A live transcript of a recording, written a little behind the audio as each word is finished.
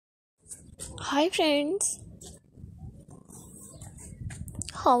Hi friends,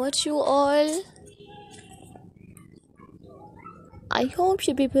 how are you all? I hope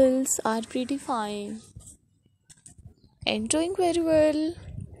you peoples are pretty fine and doing very well.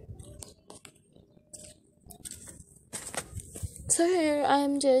 So here I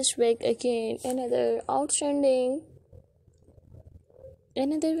am just back again, another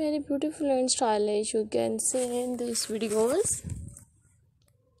very beautiful and stylish you can see in these videos.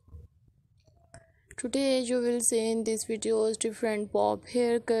 Today you will see in these videos different bob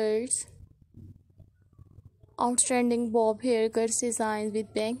haircuts, outstanding bob haircuts designs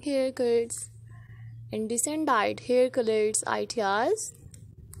with bank haircuts and decent dyed hair colors ideas.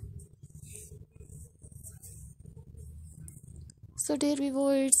 So dear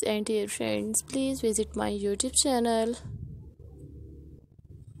viewers and dear friends, please visit my YouTube channel,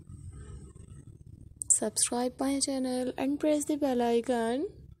 subscribe my channel and press the bell icon.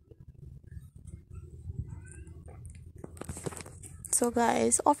 So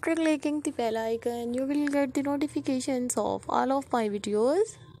guys, after clicking the bell icon, you will get the notifications of all of my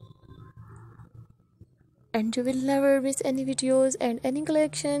videos and you will never miss any videos and any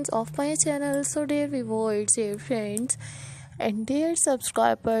collections of my channel. So dear viewers, dear friends and dear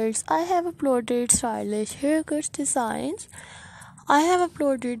subscribers, I have uploaded stylish haircut designs. I have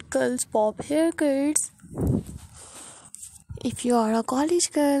uploaded girls bob haircuts. If you are a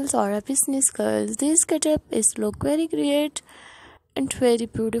college girl or a business girl, this getup is look very great and very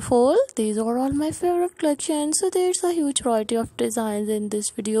beautiful. These are all my favorite collections. So there's a huge variety of designs in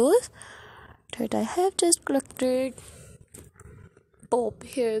these videos that I have just collected. Bob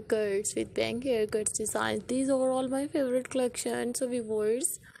haircuts with bank haircuts designs. These are all my favorite collections. So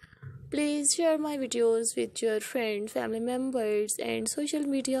viewers, please share my videos with your friends, family members and social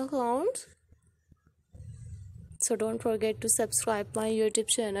media accounts. So don't forget to subscribe my YouTube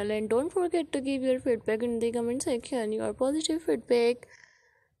channel and don't forget to give your feedback in the comment section. Your positive feedback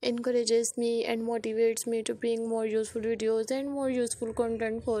encourages me and motivates me to bring more useful videos and more useful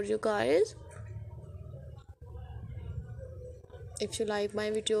content for you guys. If you like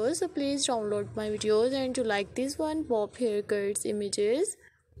my videos, so please download my videos and to like this one bob haircuts images.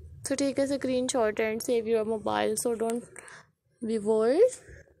 So take a screenshot and save your mobile. So don't viewers,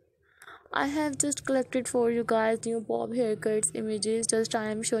 I have just collected for you guys new bob haircuts images. Just I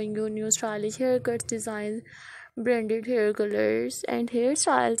am showing you new stylish haircuts designs, branded hair colors and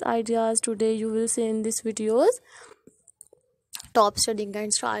hairstyles ideas. Today you will see in these videos top studying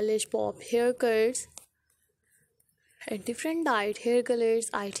and stylish bob haircuts and different dyed hair colors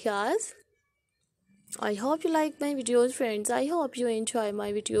ideas. I hope you like my videos friends. I hope you enjoy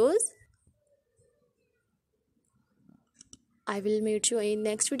my videos. I will meet you in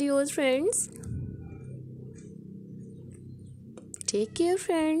next videos friends. Take care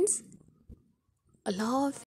friends. Allah Hafiz.